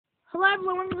Hello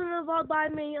everyone, welcome to the vlog by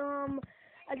me.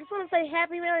 I just want to say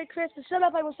Happy Merry Christmas. Shut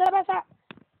up, everyone. Shut up, shut up.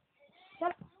 Shut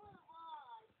up.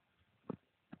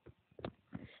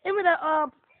 Anyway,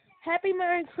 Happy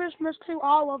Merry Christmas to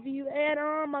all of you, and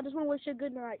I just want to wish you a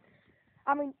good night.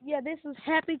 This is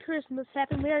Happy Christmas,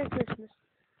 Happy Merry Christmas.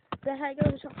 The heck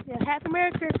goes, yeah, Happy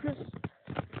Merry Christmas.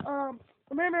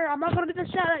 Remember, I'm not gonna do the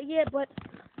shout out yet, but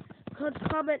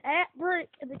comment at Brick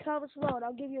in the comments below, and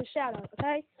I'll give you a shout out.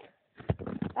 Okay?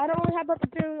 I don't really have much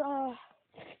to do.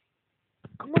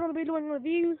 I'm going to be doing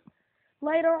reviews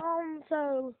later on,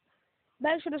 so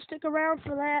make sure to stick around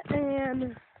for that.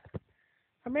 And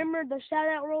remember, the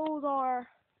shout-out rules are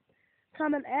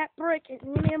comment at Brick in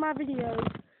any of my videos,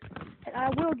 and I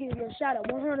will give you a shout-out.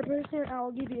 100%, I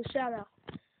will give you a shout-out.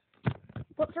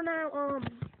 But for now,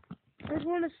 I just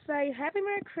want to say Happy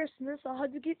Merry Christmas. I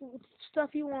hope you get stuff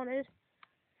you wanted.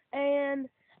 And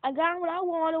I got what I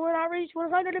wanted when I reached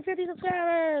 150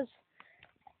 subscribers.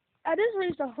 I just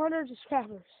reached 100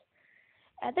 subscribers.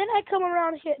 And then I come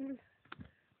around hitting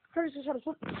 100 subscribers.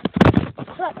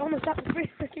 I almost stopped the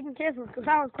freaking camera because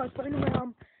I was close. But anyway,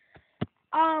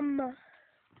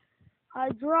 I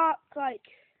dropped like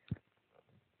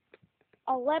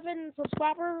 11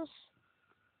 subscribers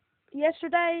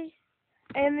yesterday.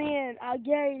 And then I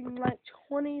gained like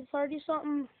 20, 30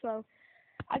 something. So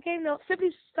I gained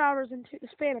 50 subscribers in the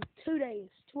span of 2 days,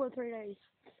 2 or 3 days.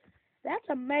 That's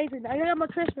amazing. I got my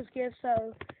Christmas gift,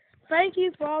 so thank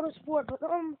you for all the support. But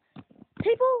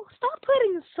people, stop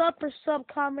putting sub for sub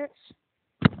comments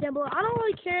down below. I don't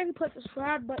really care if you put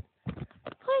subscribe, but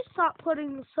please stop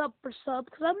putting the sub for sub,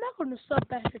 because I'm not going to sub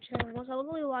back your channel unless I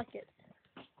really like it.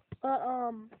 But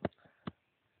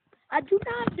I do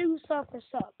not do sub for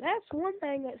sub. That's one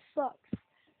thing that sucks.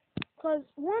 Because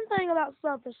one thing about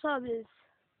sub for sub is,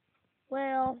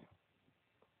 well,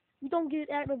 you don't get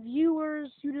active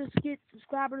viewers, you just get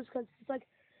subscribers, because it's like,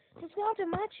 subscribe to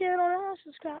my channel and I'll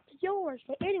subscribe to yours.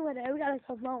 But anyway, we gotta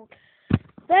come on.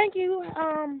 Thank you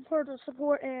for the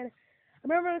support, and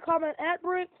remember to comment at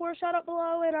Brick for a shout out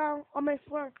below, and I'll make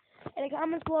for in the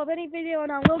comments below of any video,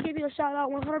 and I will give you a shout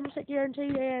out, 100%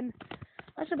 guaranteed. And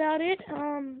that's about it.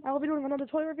 I will be doing another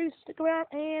toy review, so stick around,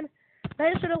 and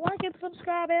make sure to like and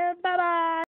subscribe, and bye bye.